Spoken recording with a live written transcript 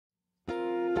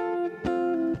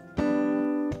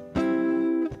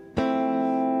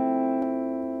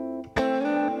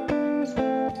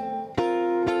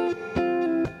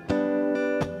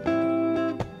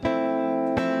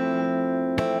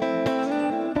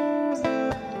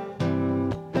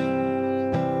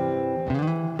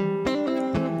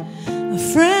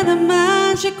friend of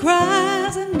mine, she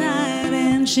cries at night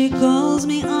and she calls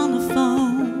me on the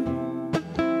phone.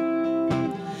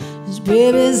 There's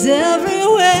babies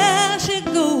everywhere she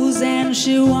goes and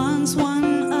she wants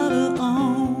one of her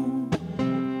own.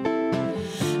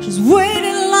 She's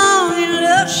waited long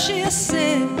enough, she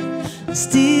said,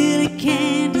 still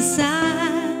can't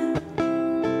decide.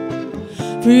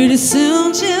 Pretty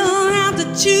soon she'll have to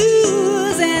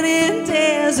choose and it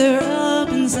tears her up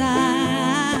inside.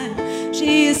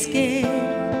 She is scared,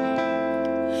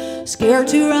 scared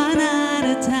to run out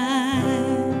of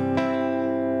time.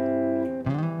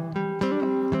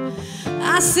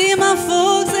 I see my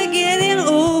folks are getting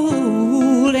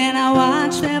old and I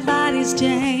watch their bodies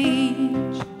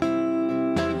change.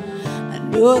 I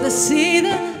know they see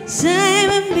the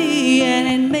same in me and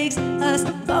it makes us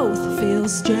both feel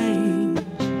strange.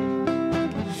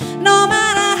 No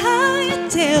matter how you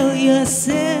tell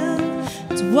yourself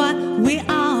it's what we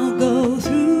all go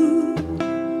through,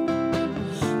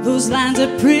 those lines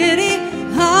are pretty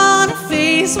hard to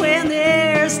face when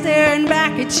they're staring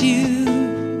back at you.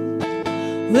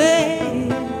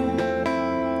 Well,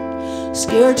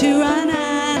 scared to run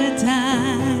out of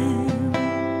time.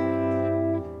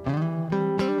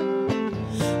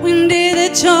 When did the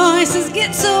choices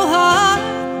get so hard,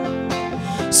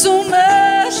 so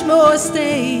much more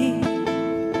stake?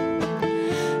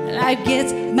 Life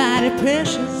gets mighty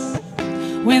precious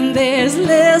when there's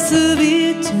less of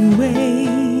it to waste.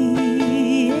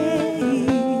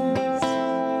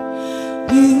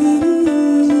 Ooh,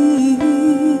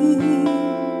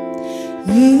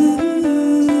 ooh,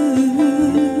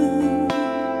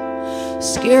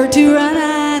 scared to run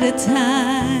out of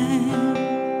time.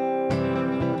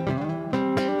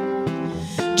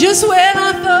 Just when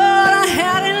I thought I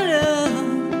had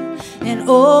enough and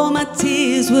all my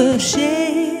tears were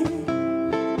shed,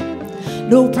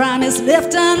 no promise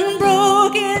left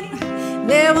unbroken,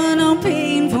 there were no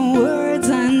painful words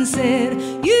unsaid.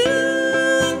 You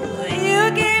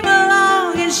came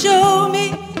along and showed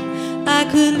me I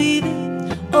could leave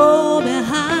it all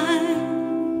behind.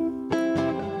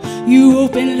 You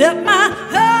opened up my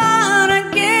heart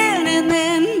again and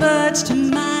then, much to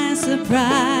my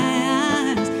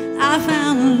surprise, I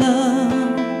found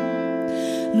love,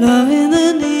 love in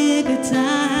the nick of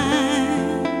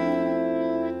time.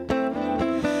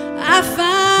 I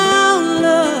found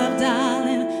love,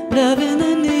 darling, love in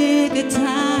the nick of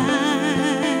time.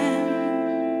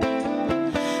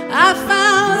 I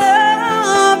found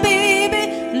love,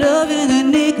 baby, love in the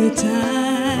nick of time.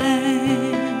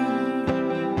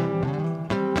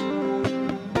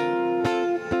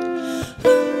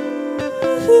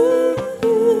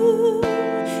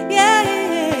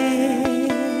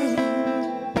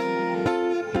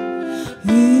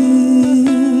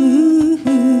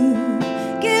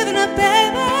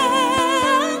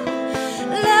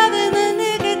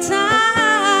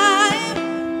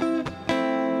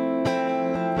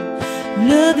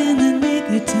 Love in the nick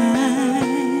of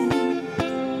time.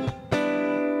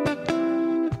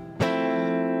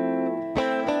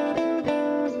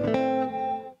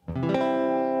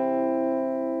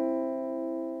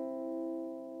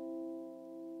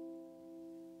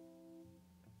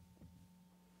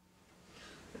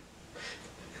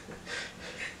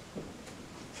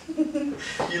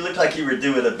 You look like you were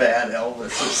doing a bad Elvis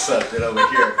or something over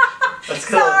here. That's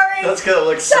gonna, Sorry. That's gonna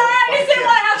look so Sorry, I didn't say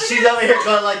what happened. She's over here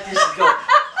going like this. She's going.